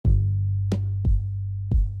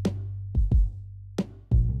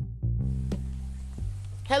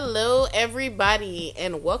Hello, everybody,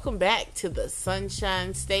 and welcome back to the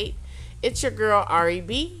Sunshine State. It's your girl, Ari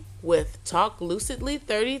B, with Talk Lucidly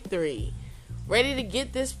 33. Ready to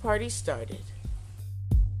get this party started.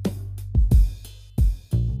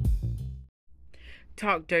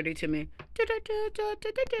 Talk dirty to me.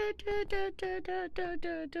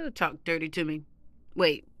 Talk dirty to me.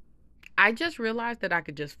 Wait, I just realized that I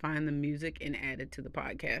could just find the music and add it to the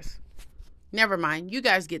podcast. Never mind. You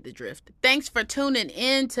guys get the drift. Thanks for tuning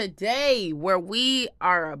in today, where we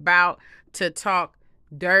are about to talk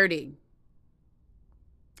dirty.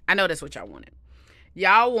 I know that's what y'all wanted.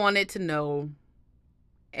 Y'all wanted to know,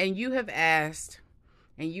 and you have asked,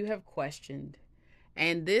 and you have questioned,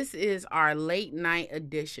 and this is our late night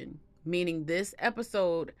edition, meaning this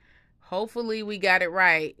episode, hopefully we got it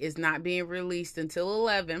right, is not being released until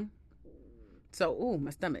 11. So,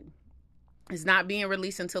 my stomach. It's not being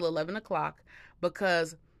released until 11 o'clock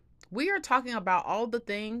because we are talking about all the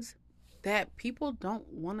things that people don't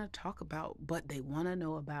want to talk about, but they want to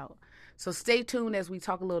know about. So stay tuned as we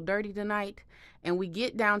talk a little dirty tonight and we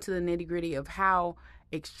get down to the nitty-gritty of how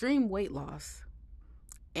extreme weight loss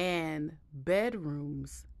and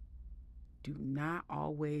bedrooms do not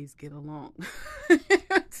always get along.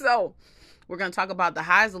 So we're going to talk about the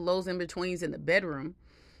highs, the lows, in betweens in the bedroom,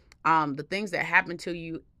 the things that happen to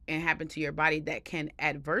you and happen to your body that can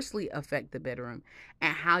adversely affect the bedroom,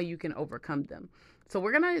 and how you can overcome them. So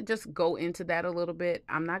we're going to just go into that a little bit.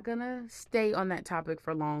 I'm not going to stay on that topic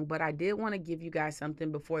for long, but I did want to give you guys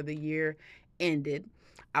something before the year ended.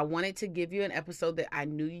 I wanted to give you an episode that I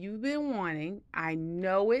knew you've been wanting. I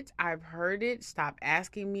know it. I've heard it. Stop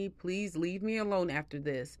asking me. Please leave me alone after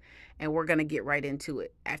this. And we're going to get right into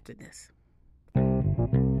it after this.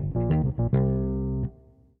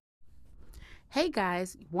 Hey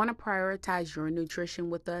guys, want to prioritize your nutrition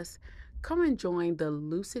with us? Come and join the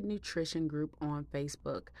Lucid Nutrition group on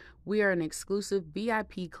Facebook. We are an exclusive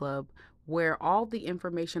VIP club where all the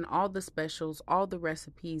information, all the specials, all the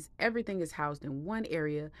recipes, everything is housed in one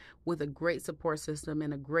area with a great support system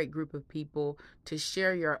and a great group of people to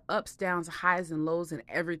share your ups, downs, highs, and lows, and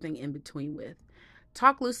everything in between with.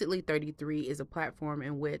 Talk Lucidly 33 is a platform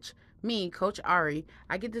in which me, Coach Ari,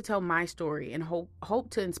 I get to tell my story and hope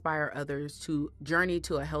to inspire others to journey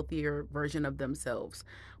to a healthier version of themselves.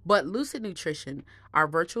 But Lucid Nutrition, our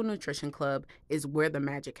virtual nutrition club, is where the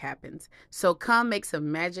magic happens. So come make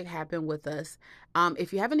some magic happen with us.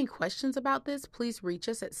 If you have any questions about this, please reach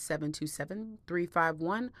us at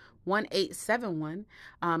 727-351-1871.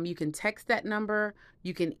 You can text that number.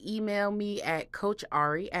 You can email me at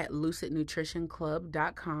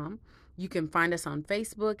coachari@lucidnutritionclub.com. You can find us on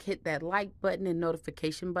Facebook, hit that like button and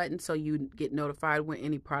notification button so you get notified when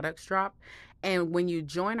any products drop. And when you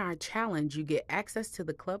join our challenge, you get access to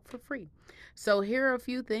the club for free. So here are a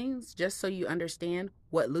few things just so you understand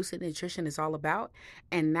what Lucid Nutrition is all about.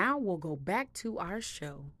 And now we'll go back to our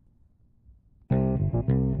show.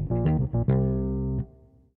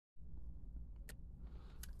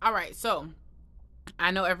 All right, so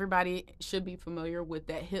I know everybody should be familiar with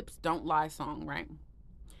that Hips Don't Lie song, right?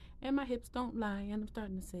 And my hips don't lie, and I'm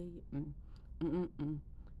starting to say,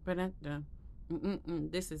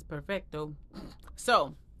 this is perfecto.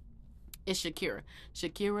 So, it's Shakira.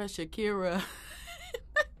 Shakira.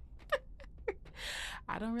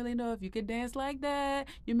 I don't really know if you could dance like that.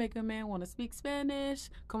 You make a man want to speak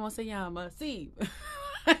Spanish. Como se llama? Sí.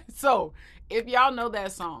 So, if y'all know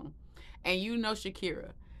that song, and you know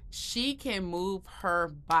Shakira, she can move her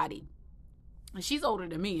body. And she's older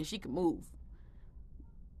than me, and she can move.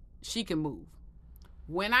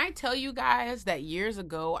 When I tell you guys that years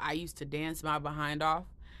ago I used to dance my behind off,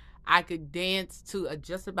 I could dance to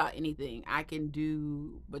just about anything. I can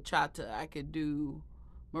do bachata, I could do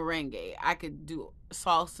merengue, I could do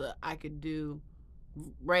salsa, I could do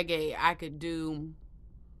reggae, I could do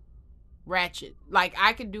ratchet. Like,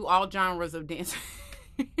 I could do all genres of dance.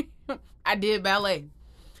 I did ballet.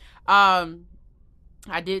 I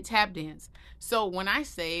did tap dance. So when I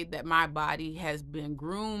say that my body has been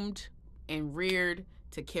groomed and reared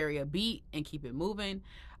to carry a beat and keep it moving,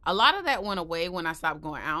 a lot of that went away when I stopped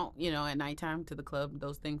going out, at nighttime to the club,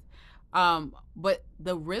 those things. But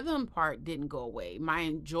the rhythm part didn't go away. My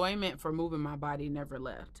enjoyment for moving my body never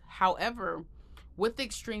left. However, with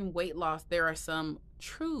extreme weight loss, there are some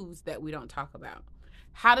truths that we don't talk about.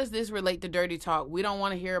 How does this relate to dirty talk? We don't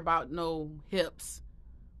want to hear about no hips.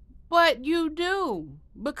 But you do,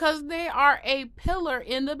 because they are a pillar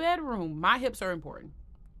in the bedroom. My hips are important.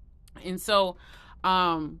 And so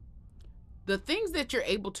the things that you're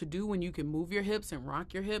able to do when you can move your hips and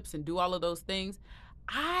rock your hips and do all of those things,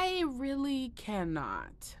 I really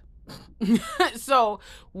cannot. So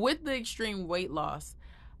with the extreme weight loss,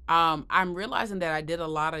 I'm realizing that I did a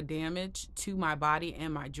lot of damage to my body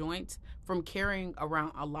and my joints from carrying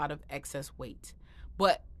around a lot of excess weight.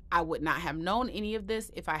 But I would not have known any of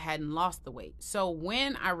this if I hadn't lost the weight. So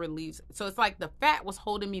when I released, so it's like the fat was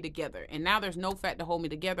holding me together, and now there's no fat to hold me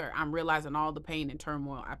together. I'm realizing all the pain and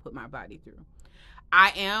turmoil I put my body through.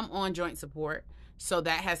 I am on joint support, so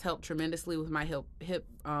that has helped tremendously with my hip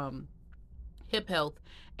health.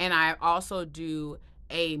 And I also do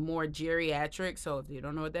a more geriatric, so if you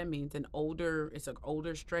don't know what that means, it's like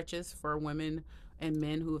older stretches for women and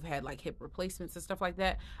men who have had like hip replacements and stuff like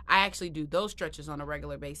that. I actually do those stretches on a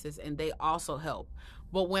regular basis, and they also help.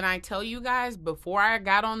 But when I tell you guys, before I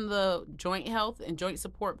got on the joint health and joint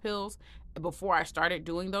support pills, before I started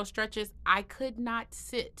doing those stretches, I could not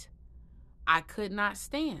sit. I could not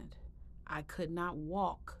stand. I could not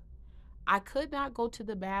walk. I could not go to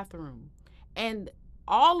the bathroom. And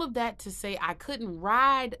all of that to say I couldn't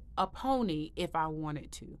ride a pony if I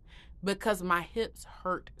wanted to, because my hips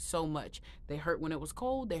hurt so much. They hurt when it was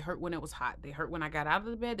cold. They hurt when it was hot. They hurt when I got out of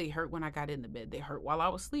the bed. They hurt when I got in the bed. They hurt while I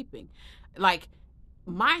was sleeping. Like,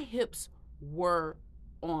 my hips were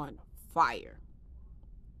on fire.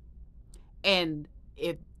 And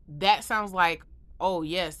if that sounds like, oh,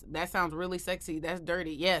 yes, that sounds really sexy, that's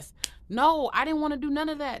dirty, yes. No, I didn't want to do none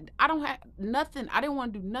of that. I don't have nothing. I didn't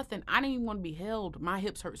want to do nothing. I didn't even want to be held. My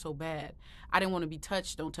hips hurt so bad. I didn't want to be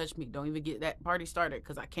touched. Don't touch me. Don't even get that party started,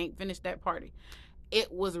 because I can't finish that party.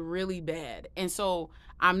 It was really bad. And so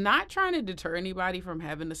I'm not trying to deter anybody from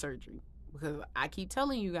having the surgery, because I keep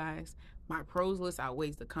telling you guys, my pros list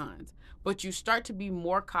outweighs the cons. But you start to be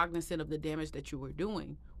more cognizant of the damage that you were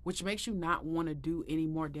doing, which makes you not want to do any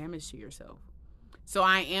more damage to yourself. So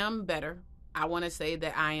I am better. I want to say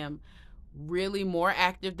that I am really more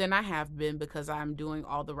active than I have been, because I'm doing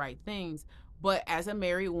all the right things. But as a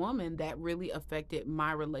married woman, that really affected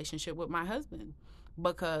my relationship with my husband,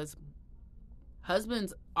 because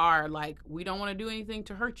husbands are like, we don't want to do anything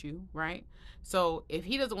to hurt you, right? So if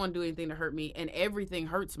he doesn't want to do anything to hurt me and everything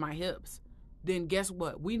hurts my hips, then guess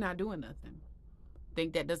what? We not doing nothing.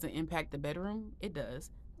 Think that doesn't impact the bedroom? It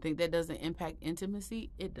does. Think that doesn't impact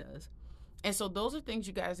intimacy? It does. And so those are things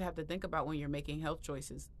you guys have to think about when you're making health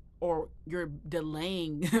choices, or you're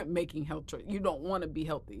delaying making health choices. You don't want to be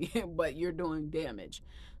healthy, but you're doing damage.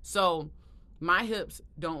 So my hips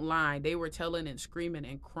don't lie. They were telling and screaming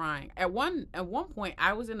and crying. At one point,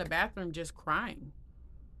 I was in the bathroom just crying.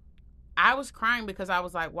 I was crying because I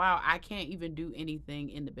was like, wow, I can't even do anything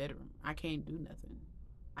in the bedroom. I can't do nothing.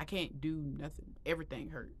 I can't do nothing. Everything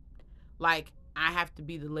hurt. Like, I have to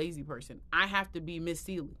be the lazy person. I have to be Miss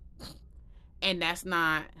Seeley. And that's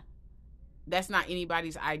not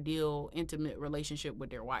anybody's ideal intimate relationship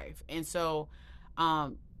with their wife. And so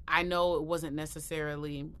I know it wasn't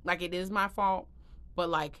necessarily, like, it is my fault, but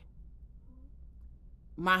like,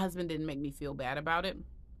 my husband didn't make me feel bad about it,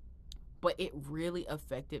 but it really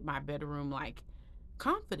affected my bedroom, like,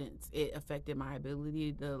 confidence. It affected my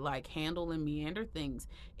ability to like handle and meander things.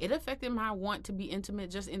 It affected my want to be intimate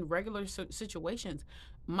just in regular situations.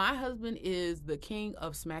 My husband is the king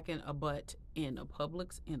of smacking a butt in a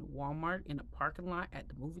Publix, in a Walmart, in a parking lot, at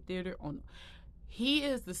the movie theater. He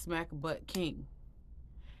is the smack butt king.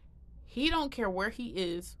 He don't care where he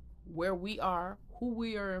is, where we are, who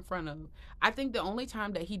we are in front of. I think the only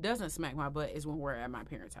time that he doesn't smack my butt is when we're at my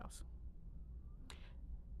parents' house.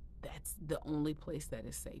 That's the only place that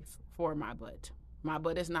is safe for my butt. My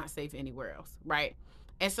butt is not safe anywhere else, right?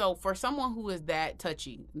 And so for someone who is that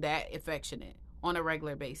touchy, that affectionate on a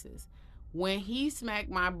regular basis, when he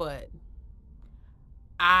smacked my butt,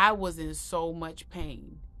 I was in so much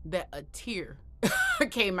pain that a tear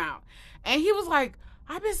came out. And he was like,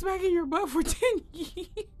 I've been smacking your butt for 10 years.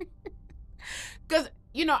 Because,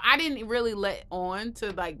 you know, I didn't really let on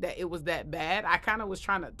to like that it was that bad. I kind of was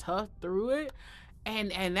trying to tough through it.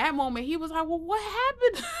 And that moment, he was like, well, what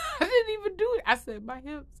happened? I didn't even do it. I said, my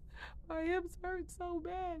hips hurt so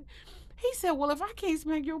bad. He said, well, if I can't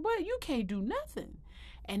smack your butt, you can't do nothing.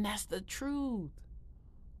 And that's the truth.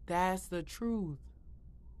 That's the truth.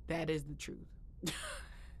 That is the truth.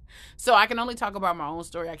 So I can only talk about my own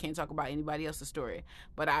story. I can't talk about anybody else's story.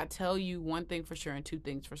 But I tell you one thing for sure and two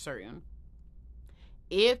things for certain.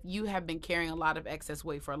 If you have been carrying a lot of excess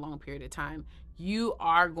weight for a long period of time, you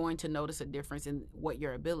are going to notice a difference in what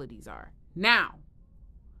your abilities are. Now,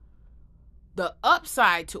 the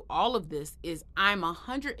upside to all of this is I'm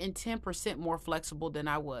 110% more flexible than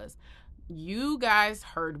I was. You guys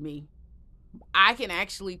heard me. I can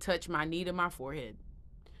actually touch my knee to my forehead.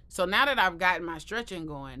 So now that I've gotten my stretching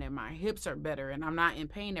going and my hips are better and I'm not in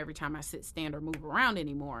pain every time I sit, stand, or move around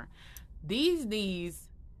anymore, these knees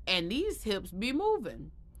and these hips be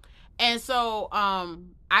moving. And so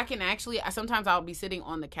I can actually, sometimes I'll be sitting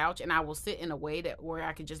on the couch and I will sit in a way that where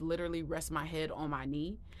I can just literally rest my head on my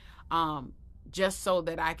knee, just so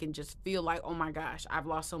that I can just feel like, oh my gosh, I've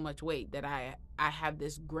lost so much weight that I have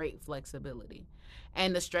this great flexibility.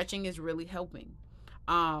 And the stretching is really helping.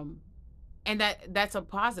 And that's a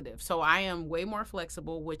positive. So I am way more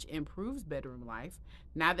flexible, which improves bedroom life.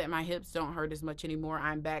 Now that my hips don't hurt as much anymore,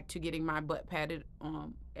 I'm back to getting my butt patted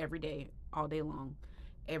every day, all day long,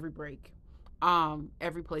 every break,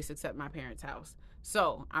 every place except my parents' house.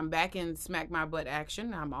 So I'm back in smack my butt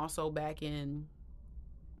action. I'm also back into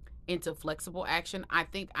flexible action. I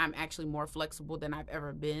think I'm actually more flexible than I've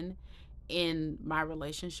ever been in my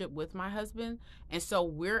relationship with my husband. And so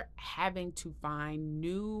we're having to find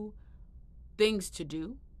new things to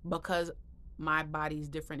do because my body's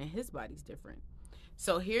different and his body's different.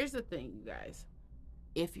 So here's the thing, you guys.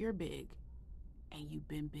 If you're big and you've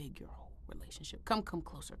been big your whole relationship, come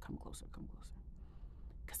closer.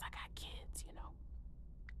 Because I got kids, you know.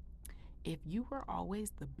 If you were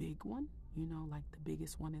always the big one, you know, like the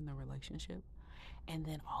biggest one in the relationship, and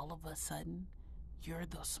then all of a sudden you're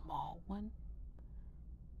the small one,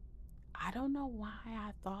 I don't know why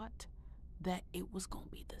I thought that it was going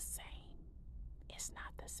to be the same. It's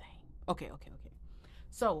not the same. Okay.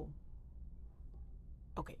 So,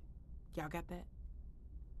 okay, y'all got that?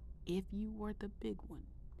 If you were the big one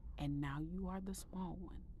and now you are the small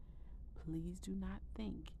one, please do not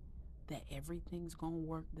think that everything's going to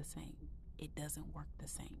work the same. It doesn't work the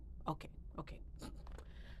same. Okay.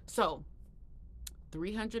 So,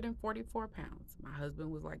 344 pounds. My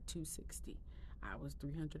husband was like 260. I was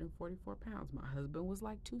 344 pounds. My husband was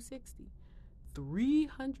like 260.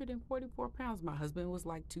 344 pounds. My husband was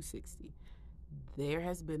like 260. There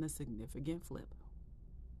has been a significant flip.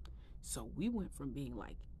 So we went from being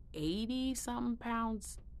like 80 something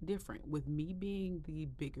pounds different, with me being the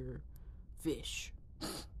bigger fish,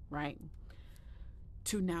 right?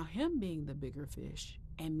 To now him being the bigger fish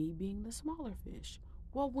and me being the smaller fish.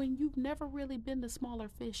 Well, when you've never really been the smaller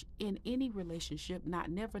fish in any relationship, not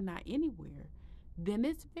anywhere, then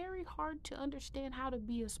it's very hard to understand how to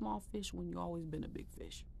be a small fish when you've always been a big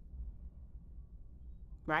fish.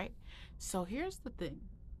 Right? So here's the thing.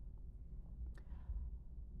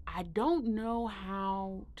 I don't know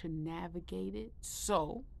how to navigate it.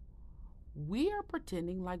 So we are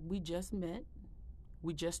pretending like we just met.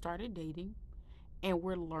 We just started dating. And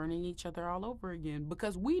we're learning each other all over again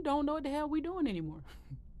because we don't know what the hell we're doing anymore.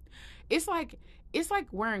 It's like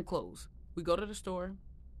wearing clothes. We go to the store.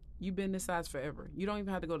 You've been this size forever. You don't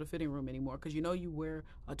even have to go to the fitting room anymore because you know you wear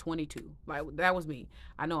a 22. Like, that was me.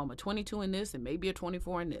 I know I'm a 22 in this and maybe a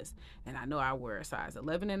 24 in this. And I know I wear a size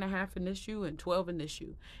 11 and a half in this shoe and 12 in this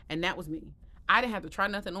shoe. And that was me. I didn't have to try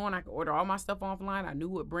nothing on. I could order all my stuff offline. I knew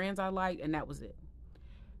what brands I liked, and that was it.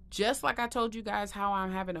 Just like I told you guys how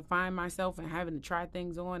I'm having to find myself and having to try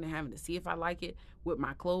things on and having to see if I like it with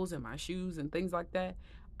my clothes and my shoes and things like that,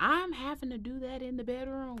 I'm having to do that in the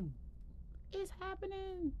bedroom. It's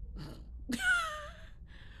happening.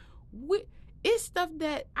 It's stuff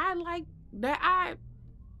that I like that I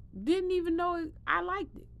didn't even know I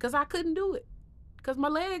liked it because I couldn't do it because my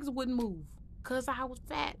legs wouldn't move because I was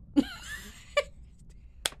fat.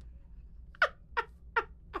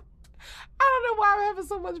 I don't know why I'm having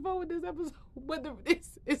so much fun with this episode, but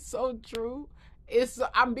it's so true.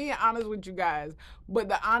 I'm being honest with you guys, but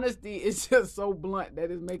the honesty is just so blunt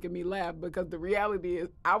that it's making me laugh because the reality is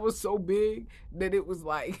I was so big that it was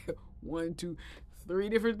like 1, 2, 3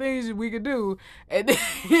 different things we could do, and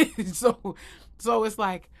then, so it's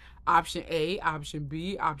like option A, option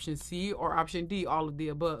B, option C, or option D, all of the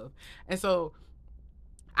above. And so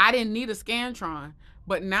I didn't need a Scantron.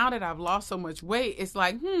 But now that I've lost so much weight, it's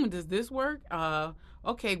like, does this work?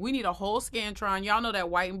 Okay, we need a whole Scantron. Y'all know that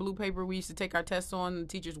white and blue paper we used to take our tests on, and the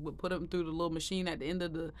teachers would put them through the little machine at the end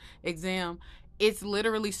of the exam. It's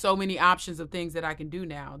literally so many options of things that I can do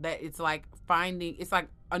now that it's like it's like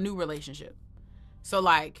a new relationship. So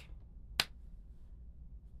like,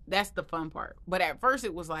 that's the fun part. But at first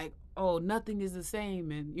it was like, oh, nothing is the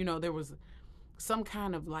same. And, you know, there was some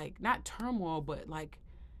kind of like, not turmoil, but like,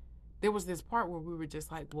 there was this part where we were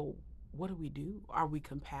just like, well, what do we do? Are we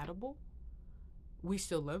compatible? We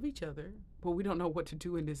still love each other, but we don't know what to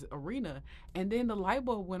do in this arena. And then the light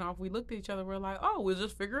bulb went off. We looked at each other. We're like, oh, we'll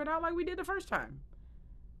just figure it out like we did the first time.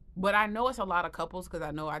 But I know it's a lot of couples because I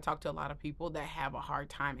know I talk to a lot of people that have a hard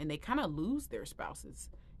time and they kind of lose their spouses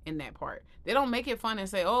in that part. They don't make it fun and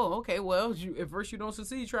say, oh, okay, well, if first you don't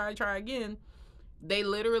succeed, try again. They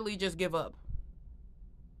literally just give up.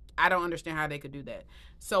 I don't understand how they could do that.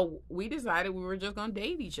 So we decided we were just going to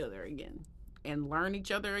date each other again. and learn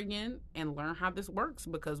each other again and learn how this works,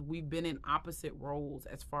 because we've been in opposite roles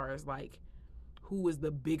as far as like who is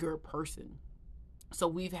the bigger person. So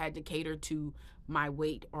we've had to cater to my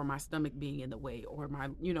weight or my stomach being in the way, or my,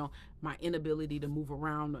 my inability to move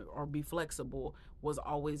around or be flexible was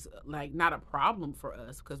always like not a problem for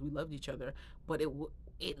us because we loved each other, but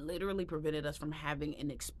it literally prevented us from having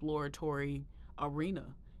an exploratory arena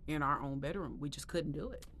in our own bedroom. We just couldn't do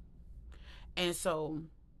it. And so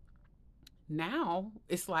now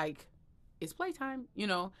it's like it's playtime,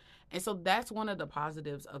 And so that's one of the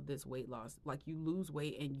positives of this weight loss. Like, you lose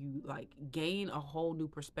weight and you like gain a whole new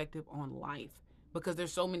perspective on life, because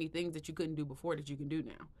there's so many things that you couldn't do before that you can do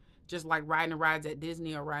now. Just like riding the rides at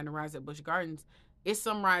Disney or riding the rides at Busch Gardens. It's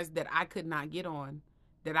some rides that I could not get on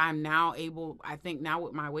that I'm now able, I think now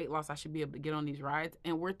with my weight loss, I should be able to get on these rides.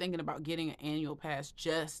 And we're thinking about getting an annual pass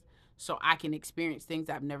just so I can experience things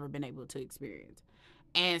I've never been able to experience.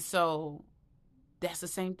 And so that's the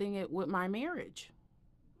same thing with my marriage.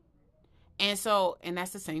 And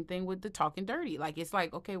that's the same thing with the talking dirty. Like, it's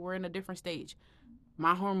like, okay, we're in a different stage.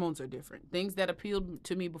 My hormones are different. Things that appealed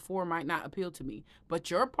to me before might not appeal to me. But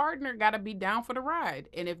your partner got to be down for the ride.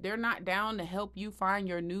 And if they're not down to help you find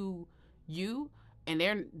your new you, and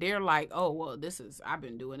they're like, oh, well, I've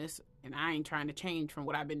been doing this, and I ain't trying to change from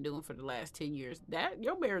what I've been doing for the last 10 years, that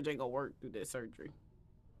your marriage ain't going to work through this surgery.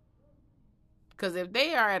 Because if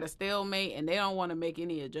they are at a stalemate and they don't want to make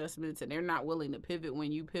any adjustments and they're not willing to pivot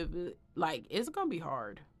when you pivot, like, it's going to be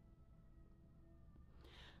hard.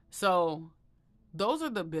 So those are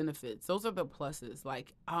the benefits. Those are the pluses.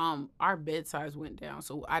 Like, our bed size went down.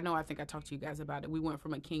 So I think I talked to you guys about it. We went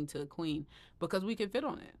from a king to a queen because we could fit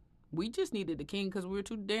on it. We just needed a king because we were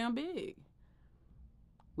too damn big.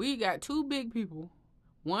 We got two big people,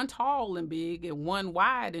 one tall and big and one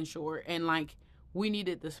wide and short, and like, we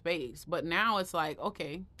needed the space. But now it's like,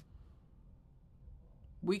 okay,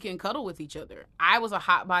 we can cuddle with each other. I was a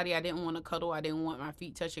hot body. I didn't want to cuddle. I didn't want my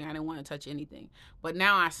feet touching. I didn't want to touch anything. But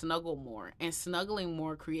now I snuggle more, and snuggling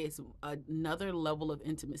more creates another level of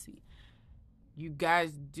intimacy. You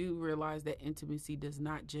guys do realize that intimacy does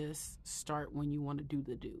not just start when you want to do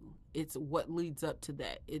the do. It's what leads up to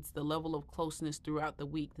that. It's the level of closeness throughout the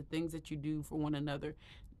week, the things that you do for one another.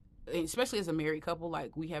 Especially as a married couple,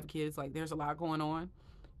 like, we have kids, like, there's a lot going on.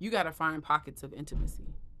 You got to find pockets of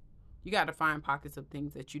intimacy. You got to find pockets of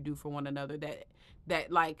things that you do for one another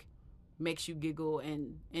that like makes you giggle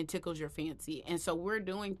and tickles your fancy. And so we're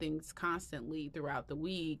doing things constantly throughout the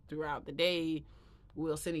week, throughout the day.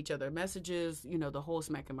 We'll send each other messages, the whole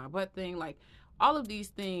smacking my butt thing. Like, all of these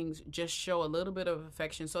things just show a little bit of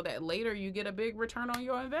affection so that later you get a big return on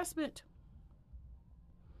your investment.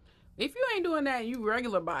 If you ain't doing that, you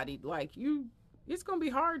regular bodied, like, it's going to be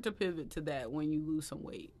hard to pivot to that when you lose some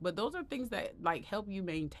weight. But those are things that like help you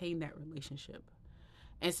maintain that relationship.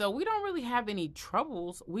 And so we don't really have any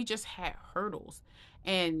troubles. We just had hurdles.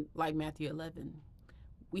 And like Matthew 11,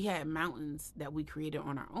 we had mountains that we created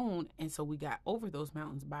on our own. And so we got over those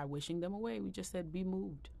mountains by wishing them away. We just said, be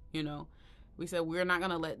moved. We said, we're not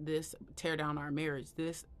going to let this tear down our marriage.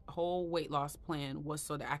 This whole weight loss plan was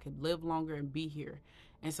so that I could live longer and be here.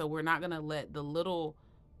 And so we're not going to let the little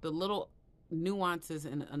nuances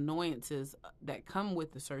and annoyances that come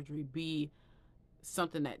with the surgery be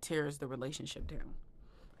something that tears the relationship down.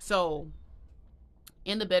 So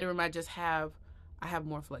in the bedroom, I have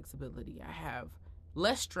more flexibility. I have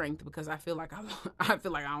less strength because I feel like I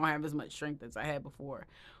don't have as much strength as I had before.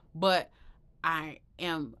 But I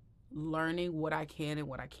am learning what I can and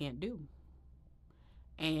what I can't do.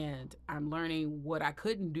 And I'm learning what I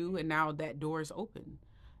couldn't do, and now that door is open.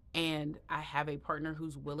 And I have a partner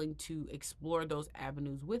who's willing to explore those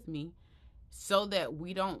avenues with me so that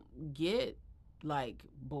we don't get like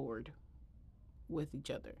bored with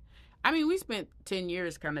each other. I mean, we spent 10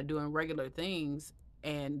 years kind of doing regular things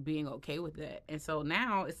and being okay with that. And so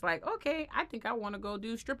now it's like, okay, I think I want to go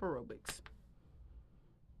do strip aerobics.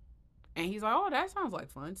 And he's like, oh, that sounds like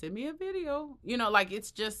fun. Send me a video. Like,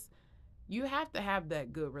 it's just, you have to have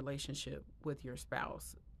that good relationship with your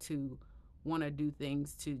spouse to want to do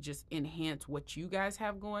things to just enhance what you guys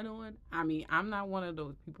have going on. I mean, I'm not one of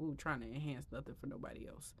those people who trying to enhance nothing for nobody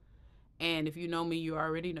else. And if you know me, you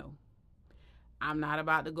already know. I'm not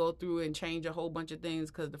about to go through and change a whole bunch of things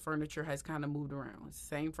because the furniture has kind of moved around. It's the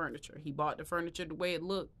same furniture. He bought the furniture the way it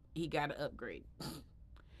looked. He got to upgrade.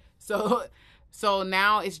 So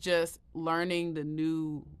now it's just learning the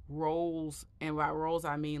new roles. And by roles,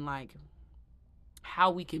 I mean like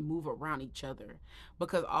how we can move around each other,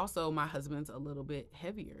 because also my husband's a little bit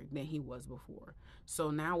heavier than he was before.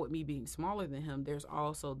 So now with me being smaller than him, there's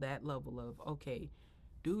also that level of, okay,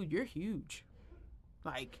 dude, you're huge.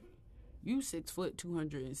 Like, You 6 foot,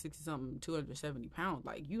 260 something, 270 pounds.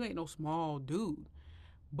 Like, you ain't no small dude.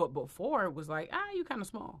 But before it was like, you kind of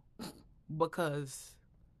small because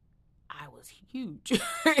I was huge.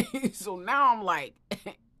 So now I'm like,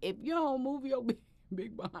 if you don't move your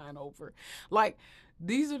big behind over, like,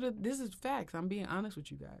 this is facts. I'm being honest with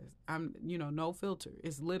you guys. I'm, no filter.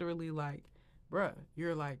 It's literally like, bruh,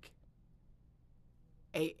 you're like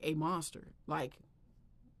a monster. Like,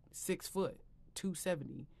 6 foot,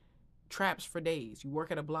 270, traps for days. You work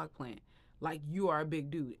at a block plant. Like, you are a big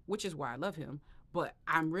dude, which is why I love him. But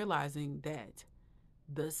I'm realizing that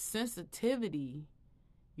the sensitivity,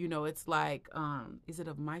 it's like, is it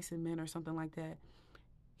of mice and men or something like that?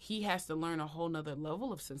 He has to learn a whole nother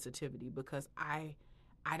level of sensitivity because I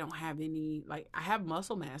don't have any, like, I have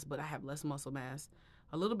muscle mass, but I have less muscle mass,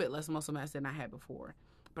 a little bit less muscle mass than I had before.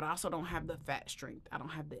 But I also don't have the fat strength. I don't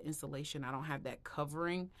have the insulation. I don't have that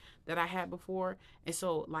covering that I had before. And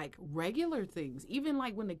so, like, regular things, even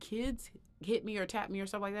like when the kids hit me or tap me or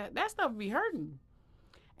stuff like that, that stuff be hurting.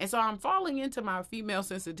 And so I'm falling into my female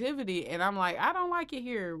sensitivity, and I'm like, I don't like it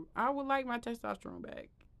here. I would like my testosterone back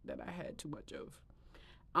that I had too much of.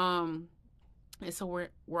 And so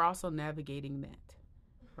we're also navigating that,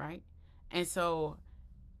 right? And so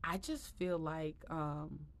I just feel like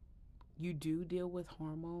you do deal with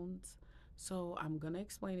hormones. So I'm going to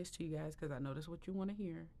explain this to you guys because I know that's what you want to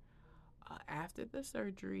hear. After the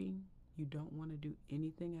surgery, you don't want to do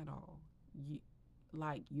anything at all.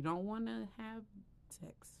 You don't want to have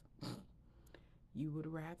sex. You would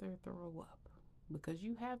rather throw up because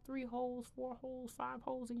you have 3 holes, 4 holes, 5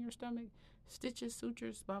 holes in your stomach, stitches,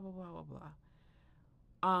 sutures, blah, blah, blah, blah,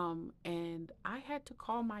 blah. And I had to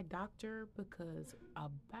call my doctor because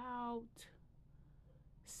about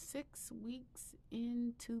 6 weeks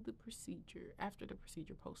into the procedure, after the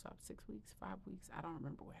procedure, post-op, 6 weeks, 5 weeks, I don't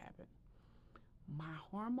remember what happened. My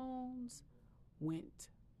hormones went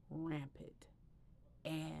rampant,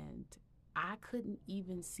 and I couldn't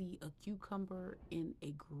even see a cucumber in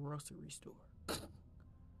a grocery store.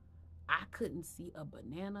 I couldn't see a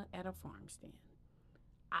banana at a farm stand.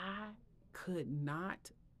 I could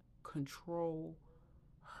not control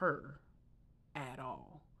her at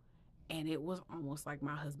all. And it was almost like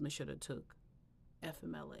my husband should have took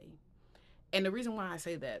FMLA. And the reason why I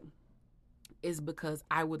say that is because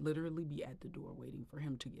I would literally be at the door waiting for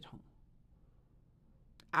him to get home.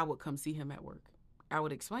 I would come see him at work. I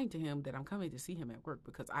would explain to him that I'm coming to see him at work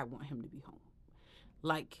because I want him to be home.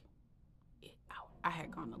 Like, I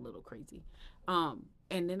had gone a little crazy.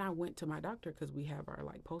 And then I went to my doctor because we have our,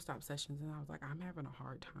 like, post-op sessions, and I was like, I'm having a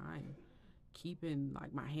hard time keeping,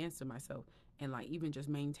 like, my hands to myself and, like, even just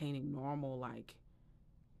maintaining normal, like,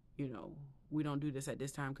 we don't do this at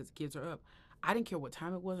this time because the kids are up. I didn't care what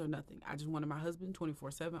time it was or nothing. I just wanted my husband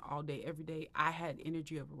 24/7, all day, every day. I had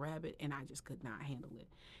energy of a rabbit, and I just could not handle it.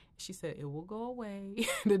 She said, it will go away.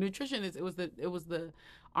 The nutritionist, it was the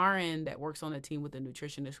RN that works on the team with the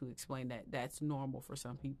nutritionist who explained that that's normal for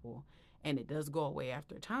some people, and it does go away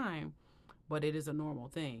after time, but it is a normal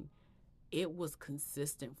thing. It was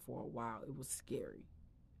consistent for a while. It was scary.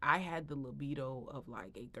 I had the libido of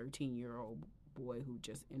like a 13-year-old boy who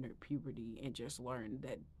just entered puberty and just learned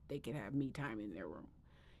that they could have me time in their room.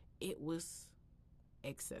 It was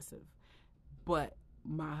excessive. But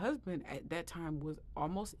my husband at that time was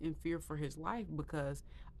almost in fear for his life because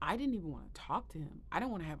I didn't even want to talk to him. I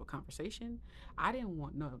didn't want to have a conversation. I didn't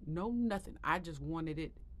want no nothing. I just wanted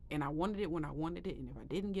it, and I wanted it when I wanted it, and if I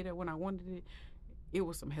didn't get it when I wanted it, it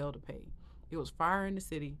was some hell to pay. It was fire in the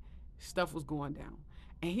city. Stuff was going down.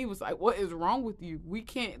 And he was like, what is wrong with you? We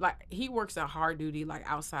can't, like, he works a hard duty, like,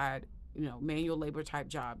 outside, manual labor type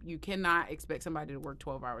job. You cannot expect somebody to work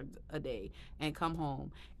 12 hours a day and come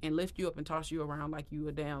home and lift you up and toss you around like you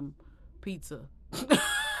a damn pizza.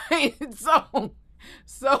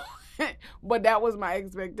 So, but that was my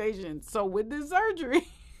expectation. So with this surgery,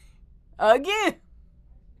 again,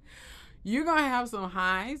 you're going to have some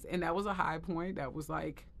highs, and that was a high point. That was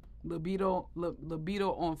like libido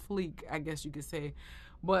on fleek, I guess you could say.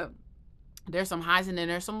 But there's some highs and then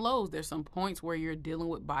there's some lows. There's some points where you're dealing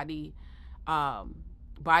with body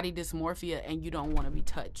dysmorphia and you don't want to be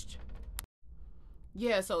touched.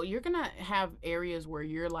 Yeah, so you're going to have areas where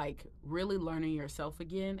you're like really learning yourself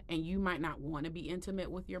again, and you might not want to be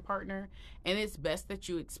intimate with your partner. And it's best that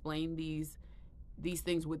you explain these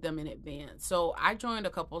things with them in advance. So I joined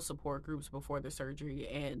a couple support groups before the surgery,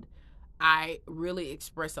 and I really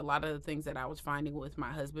expressed a lot of the things that I was finding with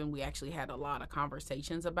my husband. We actually had a lot of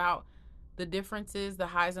conversations about the differences, the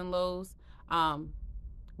highs and lows.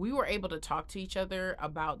 We were able to talk to each other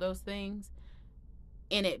about those things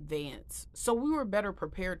in advance. So we were better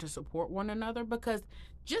prepared to support one another, because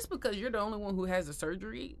just because you're the only one who has the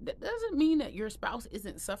surgery, that doesn't mean that your spouse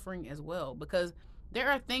isn't suffering as well, because there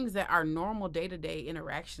are things that are normal day-to-day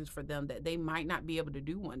interactions for them that they might not be able to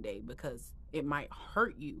do one day because it might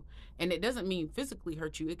hurt you. And it doesn't mean physically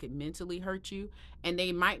hurt you, it could mentally hurt you. And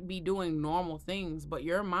they might be doing normal things, but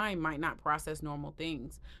your mind might not process normal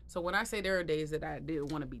things. So when I say there are days that I didn't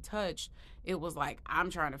want to be touched, it was like I'm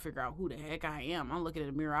trying to figure out who the heck I am. I'm looking in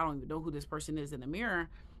the mirror, I don't even know who this person is in the mirror.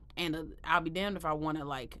 And I'll be damned if I want to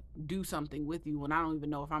like do something with you when I don't even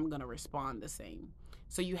know if I'm going to respond the same.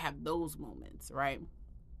 So you have those moments, right?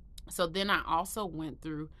 So then I also went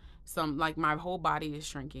through some, like, my whole body is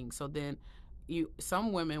shrinking. So then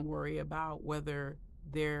some women worry about whether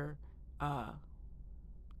their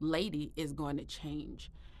lady is going to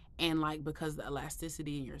change. And like, because the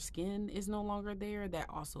elasticity in your skin is no longer there, that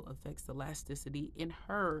also affects the elasticity in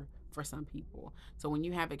her for some people. So when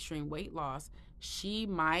you have extreme weight loss, she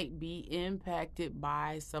might be impacted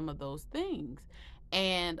by some of those things.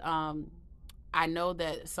 And I know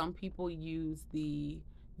that some people use the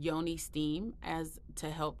yoni steam as to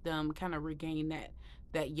help them kind of regain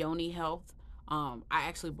that yoni health. I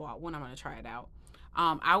actually bought one. I'm going to try it out.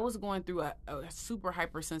 I was going through a super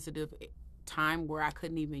hypersensitive time where I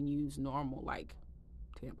couldn't even use normal like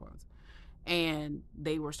tampons, and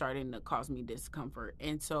they were starting to cause me discomfort.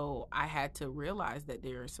 And so I had to realize that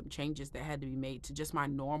there are some changes that had to be made to just my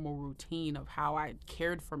normal routine of how I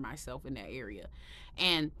cared for myself in that area.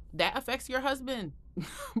 And that affects your husband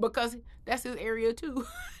because that's his area too.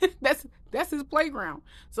 that's his playground.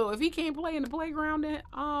 So if he can't play in the playground, then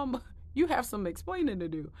you have some explaining to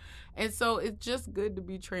do. And so it's just good to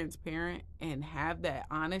be transparent and have that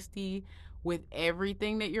honesty with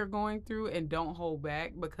everything that you're going through, and don't hold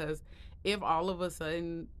back, because if all of a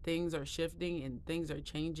sudden things are shifting and things are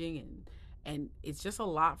changing, and it's just a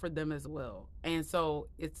lot for them as well. And so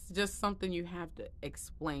it's just something you have to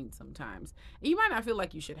explain sometimes. You might not feel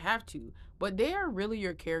like you should have to, but they are really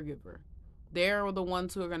your caregiver. They're the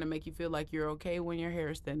ones who are going to make you feel like you're okay when your hair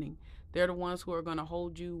is thinning. They're the ones who are going to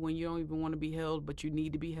hold you when you don't even want to be held, but you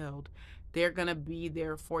need to be held. They're going to be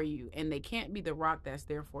there for you, and they can't be the rock that's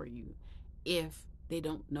there for you if they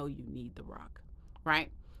don't know you need the rock, right?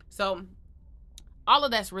 So all of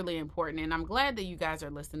that's really important, and I'm glad that you guys are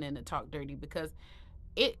listening to Talk Dirty, because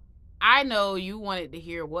I know you wanted to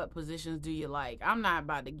hear what positions do you like. I'm not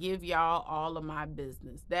about to give y'all all of my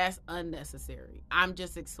business. That's unnecessary. I'm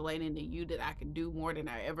just explaining to you that I can do more than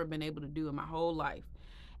I've ever been able to do in my whole life,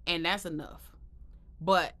 and that's enough.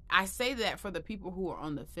 But I say that for the people who are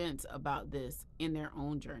on the fence about this in their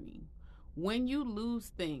own journey. When you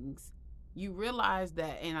lose things, you realize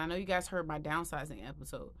that, and I know you guys heard my downsizing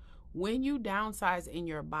episode, when you downsize in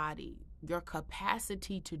your body, your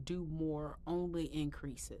capacity to do more only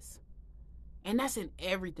increases. And that's in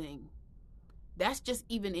everything. That's just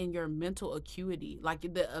even in your mental acuity.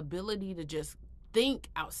 Like, the ability to just think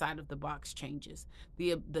outside of the box changes.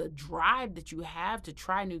 The drive that you have to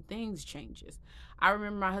try new things changes. I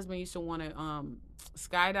remember my husband used to want to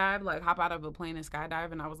skydive, like hop out of a plane and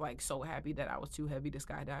skydive, and I was like so happy that I was too heavy to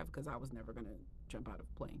skydive, because I was never going to jump out of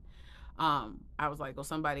a plane. I was like, well,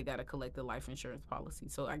 somebody got to collect the life insurance policy,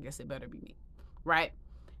 so I guess it better be me, right?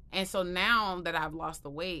 And so now that I've lost the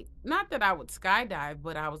weight, not that I would skydive,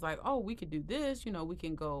 but I was like, oh, we could do this, we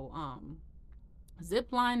can go zip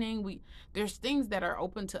lining. There's things that are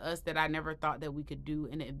open to us that I never thought that we could do,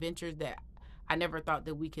 and adventures that I never thought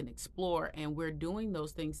that we can explore, and we're doing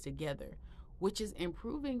those things together, which is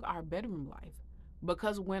improving our bedroom life.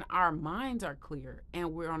 Because when our minds are clear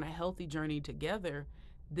and we're on a healthy journey together,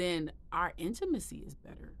 then our intimacy is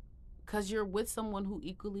better, because you're with someone who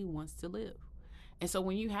equally wants to live. And so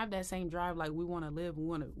when you have that same drive, like, we want to live, we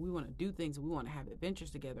want to do things, we want to have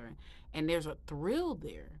adventures together, and there's a thrill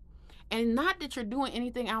there. And not that you're doing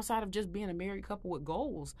anything outside of just being a married couple with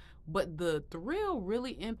goals, but the thrill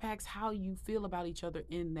really impacts how you feel about each other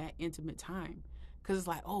in that intimate time. Because it's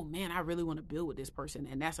like, oh man, I really want to build with this person,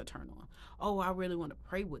 and that's a turn on. Oh, I really want to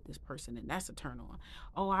pray with this person, and that's a turn on.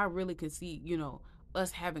 Oh, I really can see,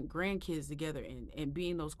 us having grandkids together and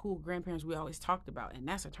being those cool grandparents we always talked about, and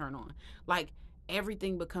that's a turn on. Like,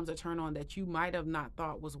 everything becomes a turn on that you might have not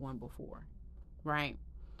thought was one before, right?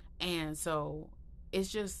 And so it's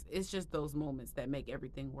just those moments that make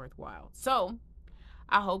everything worthwhile. So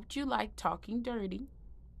I hope you like Talking Dirty.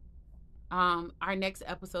 Our next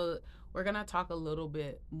episode, we're gonna talk a little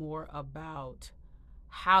bit more about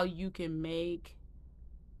how you can make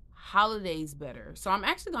holidays better. So I'm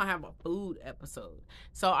actually gonna have a food episode.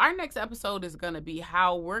 So our next episode is gonna be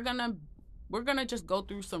how we're gonna just go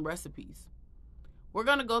through some recipes. We're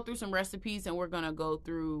gonna go through some recipes, and we're gonna go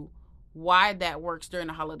through why that works during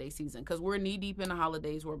the holiday season, because we're knee deep in the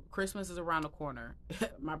holidays, where Christmas is around the corner.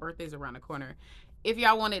 My birthday's around the corner. If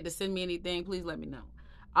y'all wanted to send me anything, please let me know.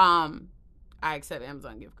 I accept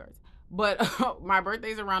Amazon gift cards, but my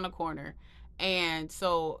birthday's around the corner. And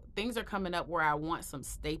so things are coming up where I want some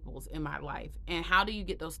staples in my life. And how do you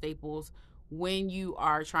get those staples when you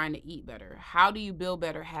are trying to eat better? How do you build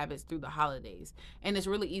better habits through the holidays? And it's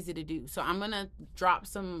really easy to do. So I'm going to drop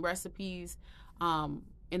some recipes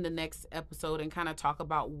in the next episode and kind of talk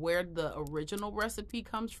about where the original recipe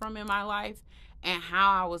comes from in my life and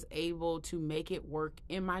how I was able to make it work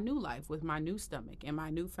in my new life with my new stomach and my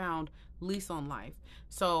newfound lease on life.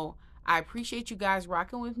 So I appreciate you guys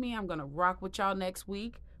rocking with me. I'm going to rock with y'all next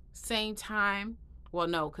week. Same time. Well,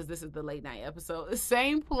 no, because this is the late night episode.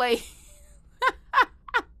 Same place.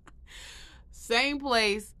 Same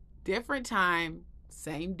place, different time,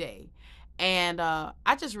 same day. And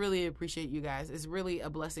I just really appreciate you guys. It's really a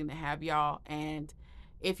blessing to have y'all. And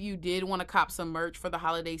if you did want to cop some merch for the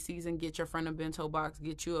holiday season, get your friend a bento box,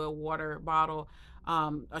 get you a water bottle,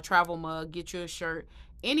 a travel mug, get you a shirt.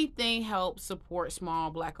 Anything helps support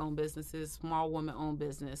small Black-owned businesses, small woman-owned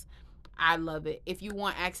business. I love it. If you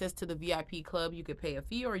want access to the VIP club, you could pay a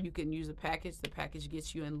fee or you can use a package. The package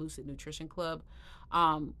gets you in Lucid Nutrition Club.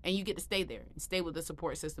 And you get to stay there and stay with the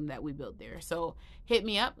support system that we built there. So hit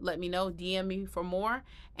me up, let me know, DM me for more,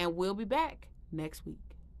 and we'll be back next week.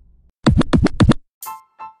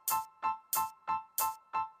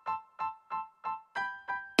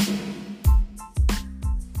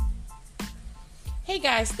 Hey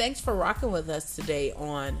guys, thanks for rocking with us today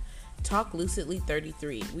on Talk Lucidly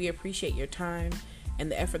 33. We appreciate your time and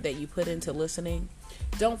the effort that you put into listening.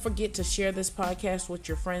 Don't forget to share this podcast with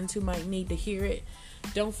your friends who might need to hear it.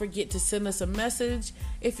 Don't forget to send us a message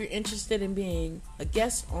if you're interested in being a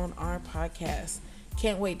guest on our podcast.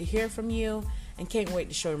 Can't wait to hear from you and can't wait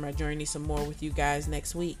to share my journey some more with you guys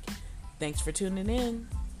next week. Thanks for tuning in.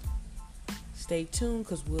 Stay tuned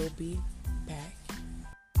because we'll be